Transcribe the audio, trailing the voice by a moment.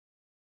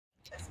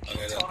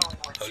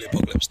Holy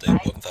Apocalypse Day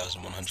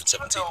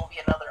 1170. There will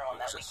be another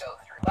one that we go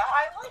through. But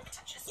I like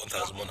to just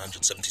 1176.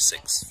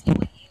 see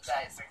what you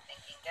guys are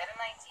thinking. Get an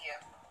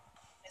idea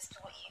as to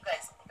what you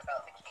guys think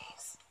about the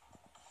case.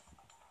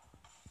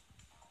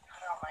 God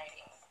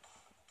Almighty.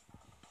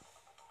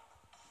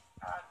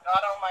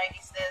 God Almighty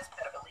says,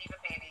 better believe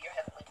it, baby. Your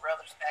heavenly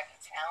brother's back in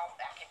town.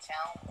 Back in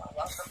town. Well,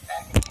 welcome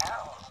back in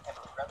town,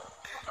 heavenly brother.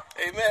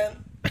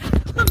 Amen. I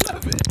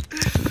love it.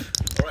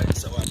 Alright,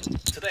 so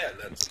today I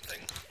learned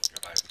something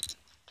about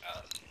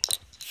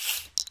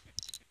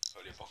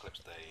Holy Apocalypse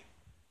Day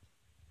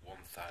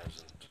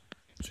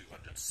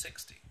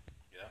 1260,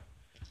 yeah?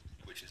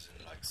 Which is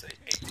in, like, say,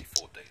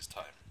 84 days'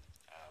 time.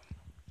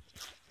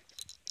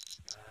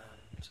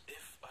 And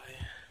if I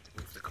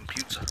move the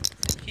computer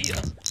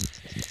here,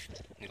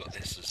 you got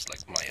this as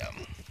like my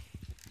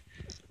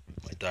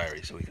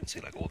diary, so we can see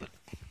like all the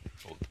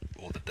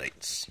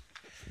dates,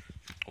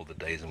 all the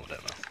days and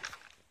whatever.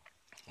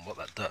 And what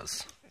that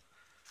does,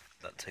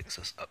 that takes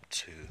us up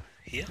to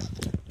here.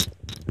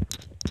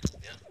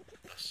 Yeah,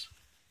 that's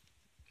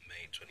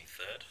May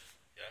 23rd.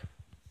 Yeah,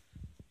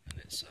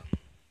 and it's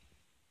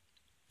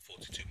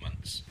 42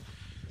 months.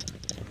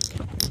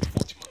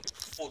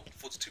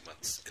 42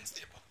 months into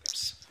the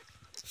apocalypse.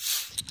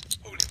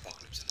 Holy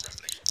Apocalypse in the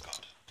Revelation of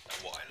God. And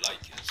what I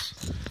like is,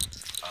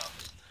 a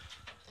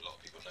lot of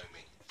people know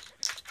me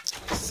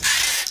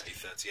as a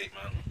 38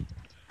 man,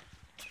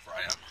 for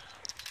I am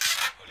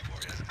Holy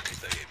Warrior, a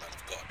 38 man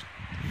of God.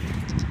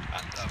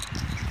 And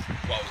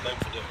what I was known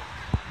for doing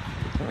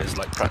is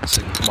like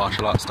practicing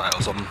martial arts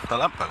styles on the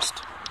lamppost.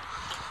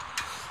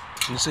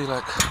 You see,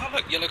 like, oh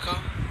look, yellow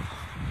car,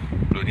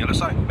 blue and yellow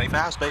sign,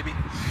 Mayfair House, baby.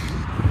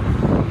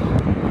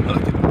 I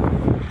like it.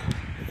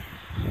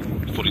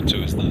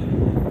 42 is the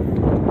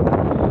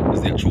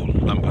actual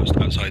lamppost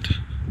outside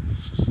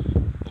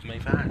of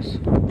Mayfair House.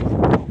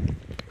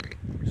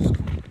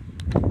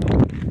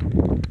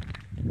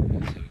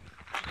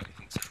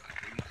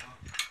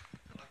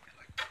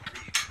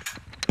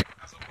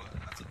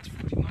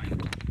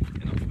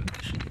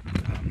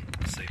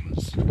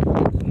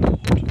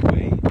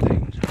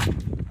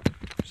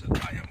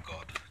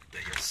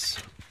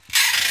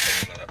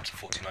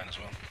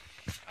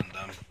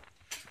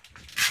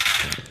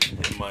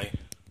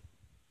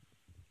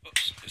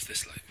 Is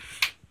this like,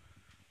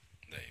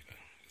 there you go,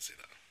 you can see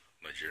that,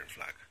 Nigerian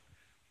flag,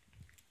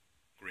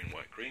 green,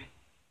 white, green,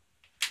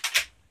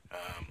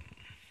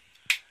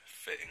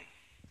 fitting